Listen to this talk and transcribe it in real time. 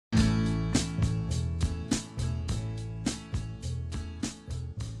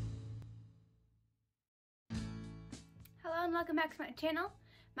Hello and welcome back to my channel.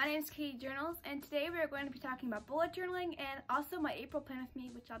 My name is Katie Journals, and today we are going to be talking about bullet journaling and also my April plan with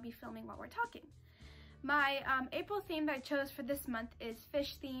me, which I'll be filming while we're talking. My April theme that I chose for this month is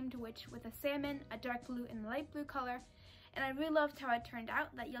fish themed, which with a salmon, a dark blue, and a light blue color. And I really loved how it turned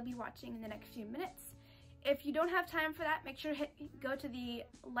out that you'll be watching in the next few minutes. If you don't have time for that, make sure to go to the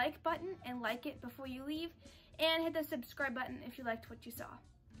like button and like it before you leave, and hit the subscribe button if you liked what you saw.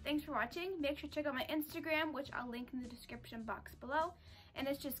 Thanks for watching. Make sure to check out my Instagram, which I'll link in the description box below, and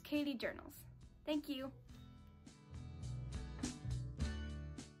it's just Katie Journals. Thank you.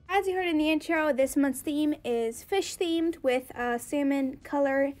 As you heard in the intro, this month's theme is fish themed with a salmon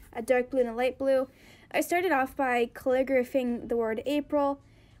color, a dark blue, and a light blue. I started off by calligraphing the word April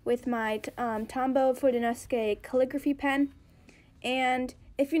with my Tombow Fineliner calligraphy pen. And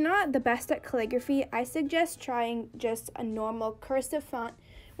if you're not the best at calligraphy, I suggest trying just a normal cursive font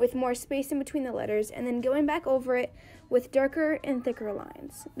with more space in between the letters, and then going back over it with darker and thicker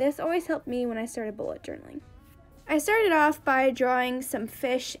lines. This always helped me when I started bullet journaling. I started off by drawing some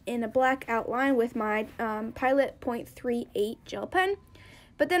fish in a black outline with my Pilot .38 gel pen,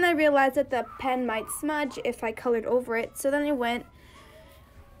 but then I realized that the pen might smudge if I colored over it, so then I went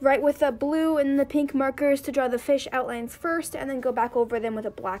right with the blue and the pink markers to draw the fish outlines first, and then go back over them with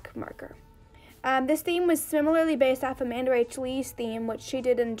a black marker. This theme was similarly based off Amanda H. Lee's theme, which she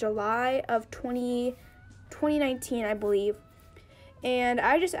did in July of 2019, I believe. And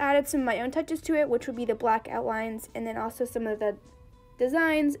I just added some of my own touches to it, which would be the black outlines, and then also some of the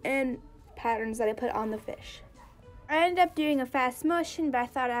designs and patterns that I put on the fish. I ended up doing a fast motion, but I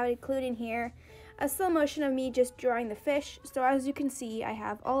thought I would include in here a slow motion of me just drawing the fish. So as you can see, I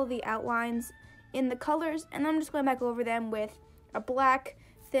have all of the outlines in the colors, and I'm just going back over them with a black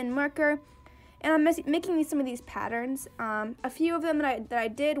thin marker. And I'm making some of these patterns. A few of them that I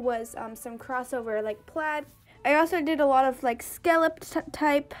did was some crossover like plaid. I also did a lot of like scallop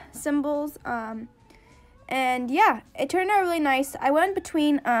type symbols. And yeah, it turned out really nice. I went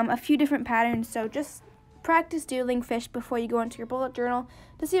between a few different patterns, so just practice doodling fish before you go into your bullet journal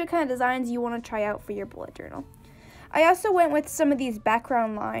to see what kind of designs you want to try out for your bullet journal. I also went with some of these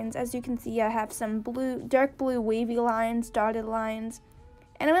background lines. As you can see, I have some blue, dark blue wavy lines, dotted lines.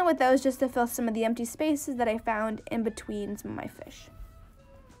 And I went with those just to fill some of the empty spaces that I found in between some of my fish.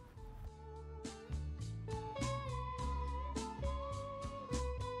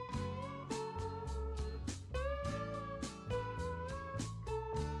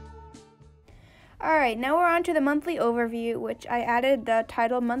 Alright, now we're on to the monthly overview, which I added the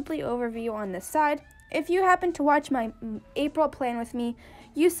title monthly overview on this side. If you happen to watch my April plan with me,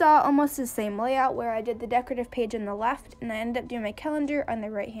 you saw almost the same layout where I did the decorative page on the left and I ended up doing my calendar on the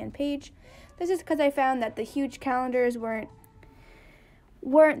right hand page. This is because I found that the huge calendars weren't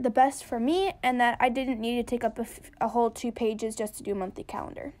the best for me, and that I didn't need to take up a whole 2 pages just to do a monthly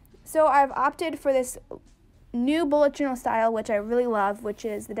calendar. So I've opted for this new bullet journal style, which I really love, which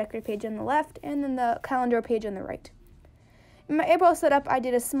is the decorative page on the left and then the calendar page on the right. In my April setup, I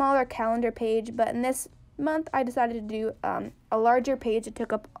did a smaller calendar page, but in this month I decided to do a larger page that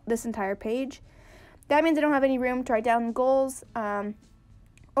took up this entire page. That means I don't have any room to write down goals or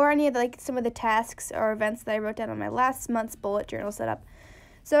any of some of the tasks or events that I wrote down on my last month's bullet journal setup.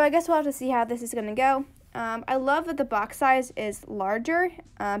 So I guess we'll have to see how this is going to go. I love that the box size is larger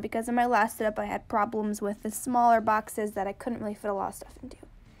because in my last setup I had problems with the smaller boxes that I couldn't really fit a lot of stuff into.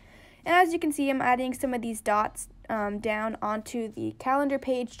 And as you can see, I'm adding some of these dots down onto the calendar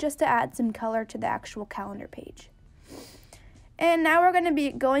page just to add some color to the actual calendar page. And now we're going to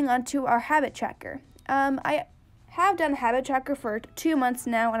be going on to our habit tracker. I have done a habit tracker for 2 months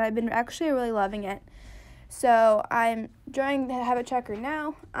now, and I've been actually really loving it. So I'm drawing the habit tracker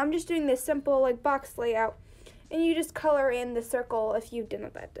now. I'm just doing this simple box layout, and you just color in the circle if you've done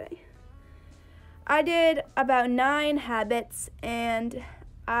it that day. I did about 9 habits, and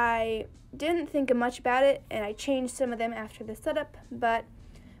I didn't think much about it, and I changed some of them after the setup, but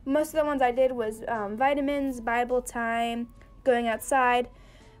most of the ones I did was vitamins, Bible time, going outside,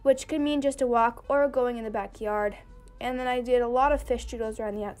 which could mean just a walk or going in the backyard, and then I did a lot of fish doodles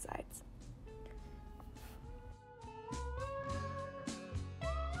around the outsides.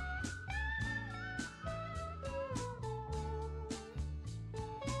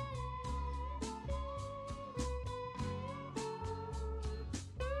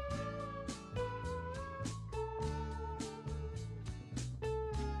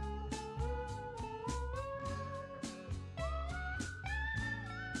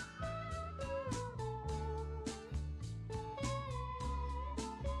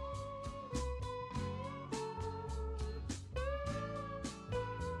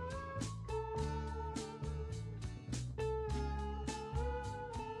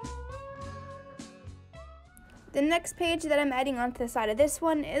 The next page that I'm adding onto the side of this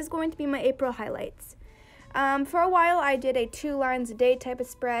one is going to be my April highlights. For a while I did a 2 lines a day type of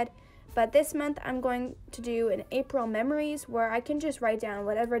spread, but this month I'm going to do an April memories where I can just write down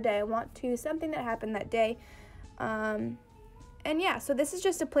whatever day I want to, something that happened that day. And yeah, so this is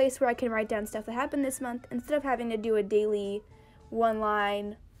just a place where I can write down stuff that happened this month instead of having to do a daily 1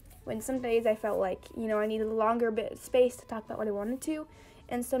 line, when some days I felt like, you know, I needed a longer bit of space to talk about what I wanted to,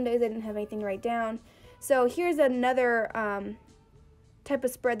 and some days I didn't have anything to write down. So here's another type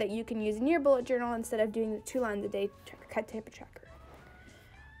of spread that you can use in your bullet journal instead of doing the 2 lines a day type of tracker.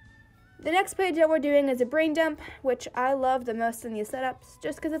 The next page that we're doing is a brain dump, which I love the most in these setups,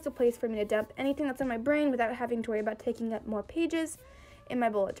 just because it's a place for me to dump anything that's on my brain without having to worry about taking up more pages in my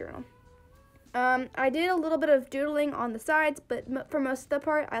bullet journal. I did a little bit of doodling on the sides, but for most of the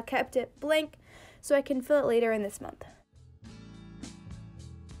part, I kept it blank so I can fill it later in this month.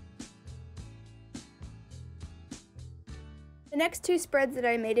 The next 2 spreads that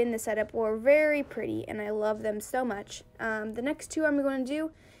I made in the setup were very pretty, and I love them so much. The next 2 I'm going to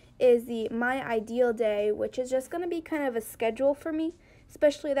do is the My Ideal Day, which is just going to be kind of a schedule for me,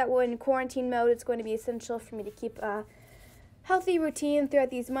 especially that we're in quarantine mode. It's going to be essential for me to keep a healthy routine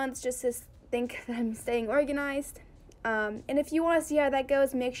throughout these months, just to think that I'm staying organized. And if you want to see how that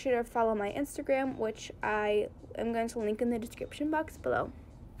goes, make sure to follow my Instagram, which I am going to link in the description box below.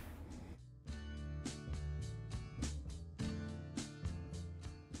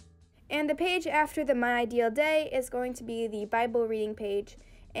 And the page after the My Ideal Day is going to be the Bible reading page.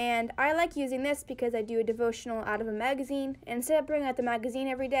 And I like using this because I do a devotional out of a magazine, and instead of bringing out the magazine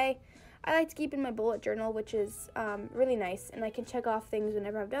every day, I like to keep in my bullet journal, which is really nice, and I can check off things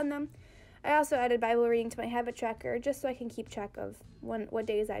whenever I've done them. I also added Bible reading to my habit tracker just so I can keep track of what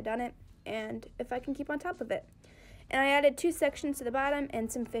days I've done it and if I can keep on top of it. And I added 2 sections to the bottom and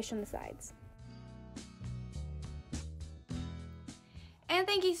some fish on the sides. And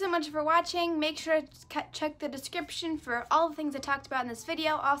thank you so much for watching. Make sure to check the description for all the things I talked about in this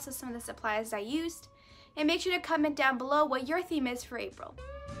video, also some of the supplies I used. And make sure to comment down below what your theme is for April.